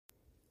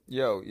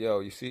Yo,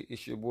 you see,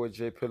 it's your boy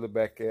Jay Pillar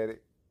back at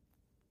it.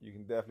 You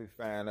can definitely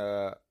find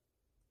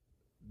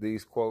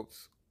these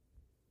quotes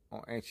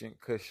on ancient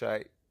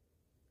Kushite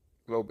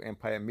global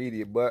empire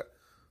media, but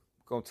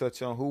we're gonna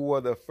touch on who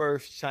were the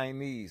first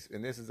Chinese,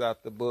 and this is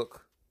out the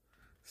book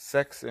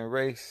Sex and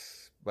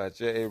Race by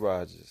J.A.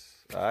 Rogers.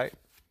 All right,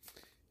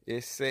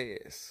 it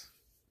says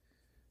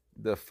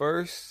the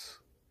first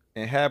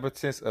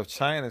inhabitants of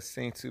China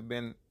seem to have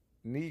been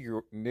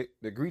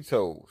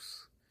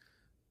Negritos,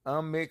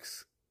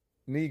 unmixed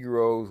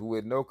Negroes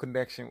with no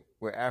connection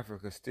with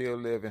Africa still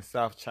live in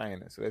South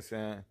China. So they're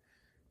saying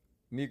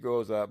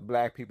Negroes are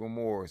black people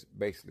Moors,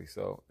 basically.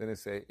 So then they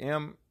say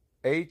M.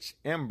 H.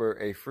 Ember,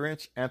 a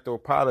French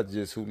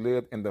anthropologist who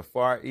lived in the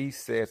Far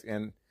East, says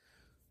in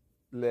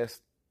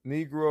Les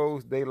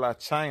Negros de la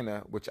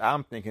China, which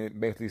I'm thinking it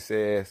basically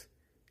says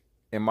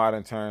in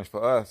modern terms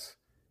for us,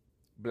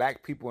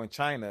 black people in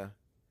China,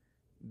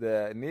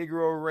 the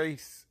Negro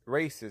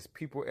races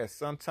people at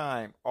some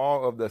time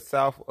all of the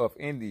south of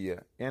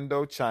India,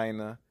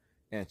 Indochina,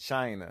 and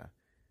China.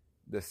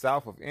 The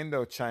south of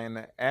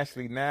Indochina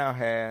actually now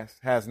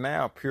has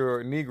now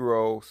pure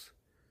Negroes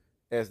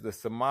as the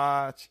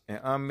Samaj and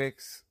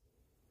unmixed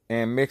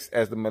and mixed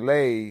as the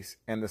Malays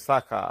and the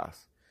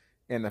Sakas.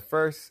 In the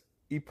first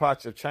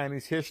epoch of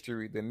Chinese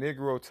history, the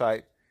Negro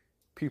type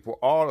people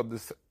all of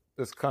this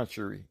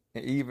country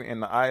and even in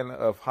the island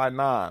of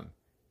Hainan,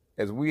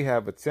 as we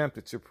have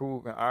attempted to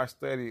prove in our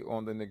study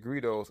on the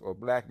Negritos or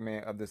black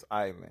men of this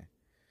island.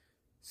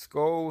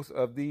 Skulls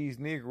of these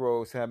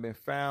Negroes have been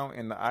found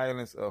in the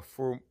islands of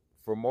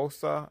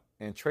Formosa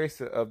and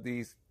traces of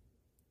these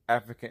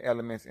African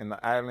elements in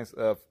the islands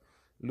of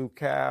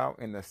Lukao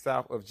in the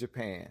south of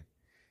Japan.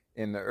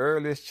 In the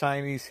earliest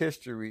Chinese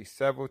history,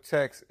 several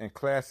texts and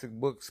classic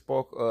books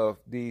spoke of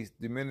these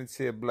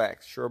diminutive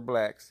blacks, sure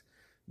blacks.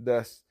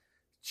 Thus,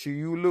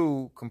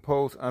 Chiulu,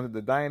 composed under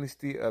the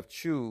dynasty of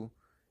Chu,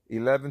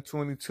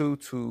 1122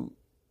 to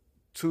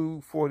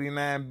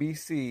 249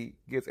 BC,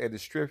 gives a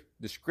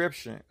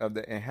description of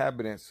the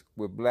inhabitants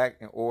with black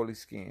and oily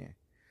skin.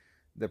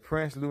 The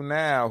Prince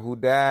Lunao, who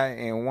died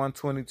in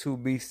 122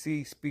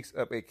 BC, speaks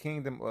of a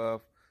kingdom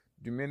of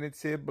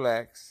diminutive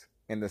blacks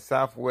in the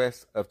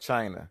southwest of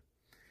China.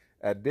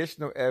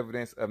 Additional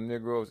evidence of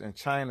Negroes in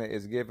China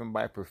is given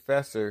by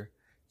Professor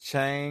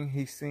Chang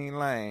Hsien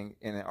Lang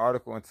in an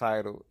article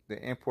entitled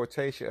The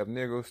Importation of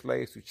Negro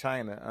Slaves to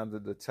China Under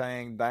the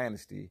Tang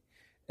Dynasty,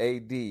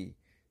 AD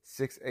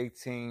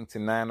 618 to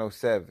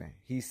 907.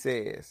 He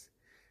says,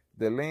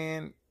 the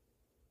Lin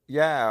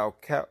Yao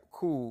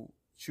Ku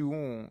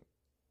Chuan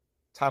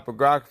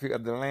topography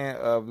of the land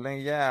of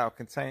Lin Yao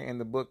contained in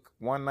the book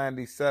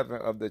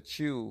 197 of the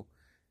Chu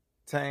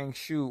Tang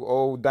Shu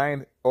Old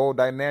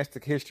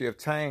Dynastic History of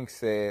Tang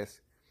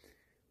says,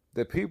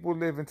 the people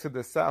living to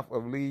the south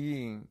of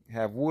Liying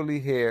have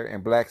woolly hair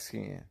and black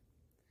skin.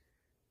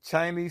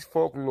 Chinese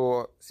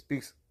folklore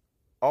speaks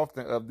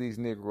often of these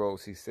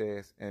Negroes, he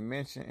says, and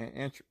mention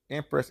an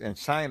empress in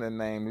China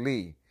named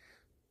Li,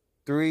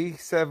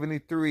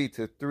 373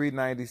 to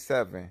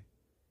 397,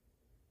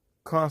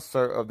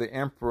 consort of the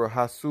Emperor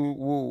Hasu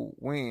Wu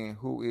Wen,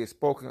 who is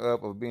spoken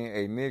of being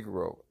a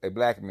Negro, a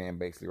black man,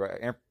 basically,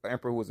 right?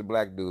 Emperor who was a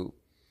black dude.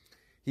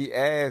 He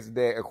adds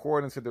that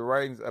according to the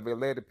writings of a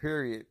later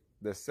period,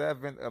 the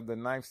 7th of the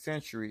 9th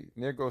century,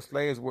 Negro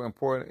slaves were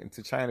imported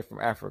into China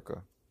from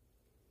Africa.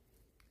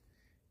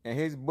 In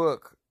his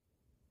book,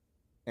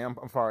 in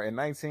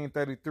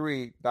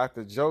 1933,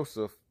 Dr.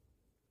 Joseph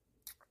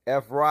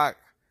F. Rock,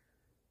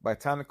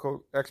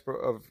 botanical expert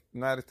of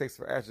United States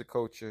for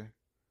Agriculture,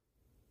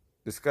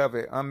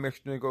 discovered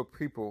unmixed Negro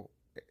people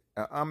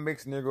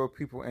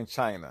in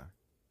China.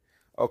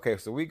 Okay,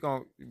 so we're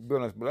going to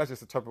build this, but let's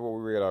just interpret what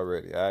we read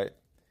already, all right?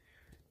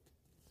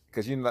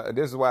 Because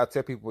this is why I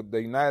tell people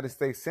the United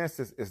States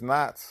Census is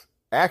not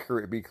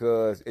accurate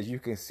because, as you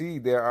can see,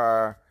 there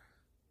are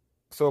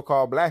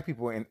so-called black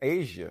people in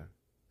Asia.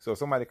 So if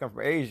somebody comes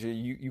from Asia,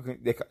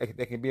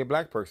 they can be a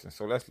black person.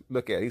 So let's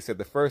look at it. He said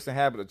the first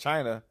inhabitants of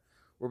China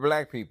were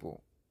black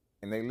people,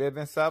 and they live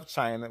in South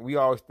China. We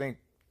always think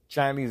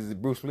Chinese is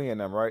Bruce Lee and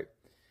them, right?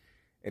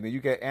 And then you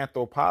get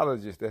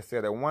anthropologists that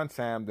said at one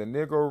time the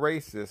Negro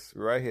racists,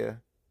 right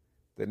here,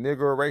 the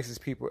Negro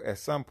racist people at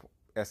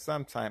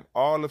some time,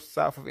 all of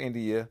south of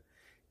India,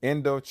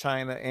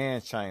 Indochina,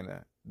 and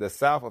China. The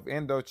south of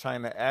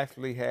Indochina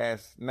actually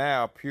has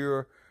now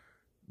pure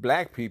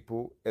black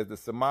people as the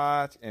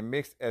Samaj and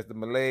mixed as the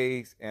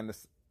Malays and the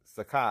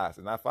Sakas.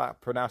 And if I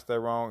pronounce that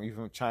wrong, you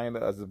from China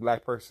as a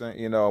black person,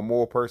 a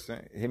Moor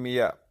person, hit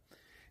me up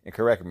and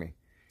correct me.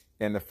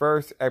 In the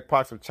first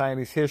epoch of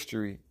Chinese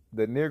history,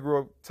 the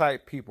Negro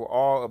type people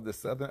all of the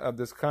southern of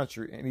this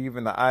country and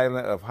even the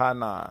island of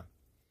Hainan.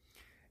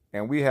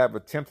 And we have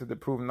attempted to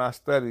prove in our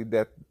study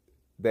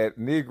that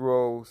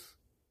Negroes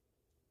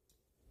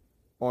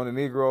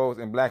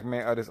and black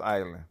men of this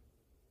island.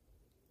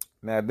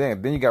 Now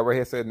then you got right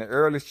here said in the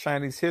earliest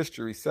Chinese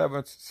history,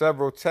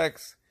 several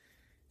texts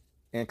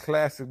and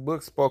classic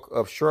books spoke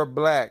of short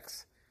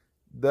blacks.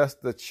 Thus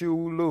the Chu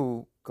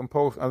Lu,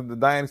 composed under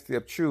the dynasty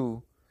of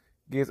Chu,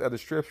 gives a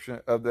description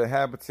of the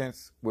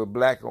inhabitants with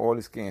black or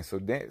oily skin. So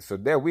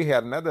there we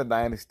had another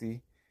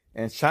dynasty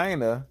in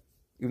China.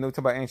 Even though we talk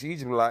about ancient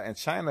Egypt a lot, in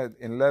China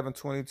in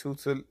 1122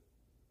 to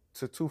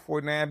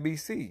 249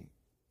 BC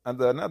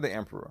under another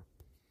emperor.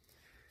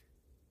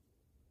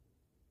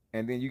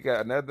 And then you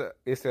got another,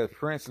 it says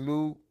Prince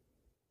Lu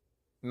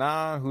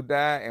Nan, who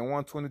died in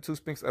 122,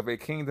 speaks of a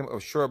kingdom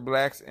of short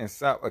blacks and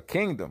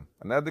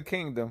another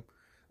kingdom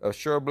of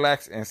short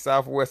blacks in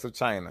southwest of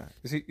China.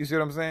 You see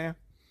what I'm saying?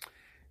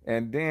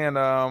 And then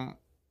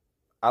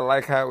I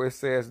like how it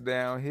says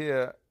down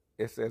here,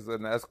 it says,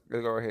 let's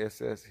go ahead, it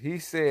says, he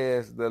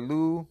says the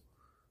Lu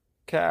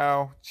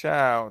Cao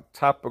Chao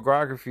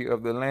topography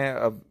of the land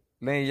of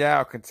Lin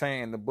Yao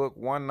contained the book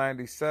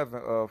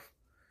 197 of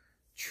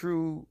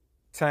True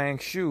Tang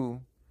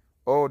Shu,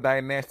 Old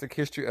Dynastic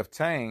History of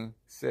Tang,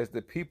 says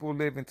the people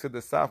living to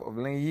the south of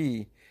Lin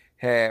Yi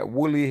had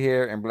woolly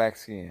hair and black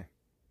skin.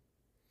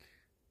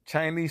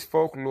 Chinese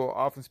folklore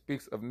often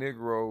speaks of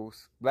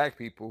Negroes, black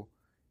people,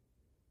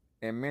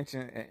 and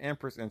mention an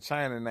empress in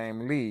China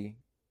named Li,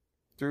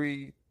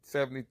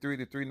 373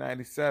 to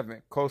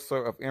 397,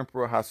 consort of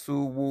Emperor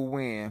Hasu Wu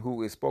Wen,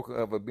 who is spoken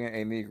of as being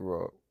a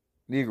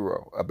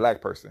Negro, a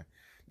black person.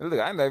 Now look,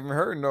 I never even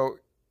heard no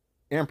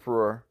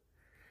emperor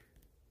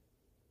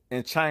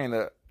in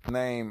China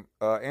named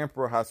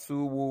Emperor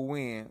Hasu Wu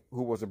Wen,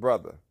 who was a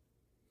brother.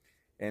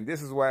 And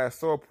this is why it's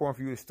so important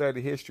for you to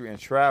study history and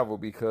travel,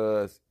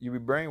 because you be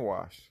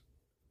brainwashed.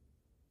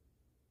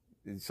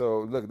 So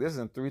look, this is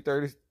in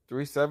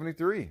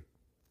 373.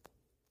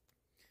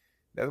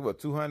 That's what,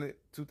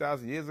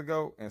 2,000 years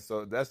ago. And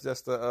so that's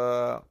just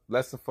a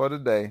lesson for the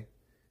day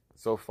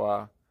so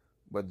far.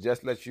 But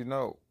just let you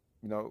know,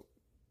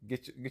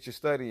 get your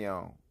study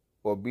on,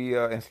 or be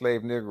an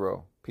enslaved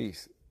Negro.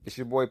 Peace. It's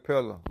your boy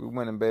Pillar. We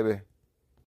winning, baby.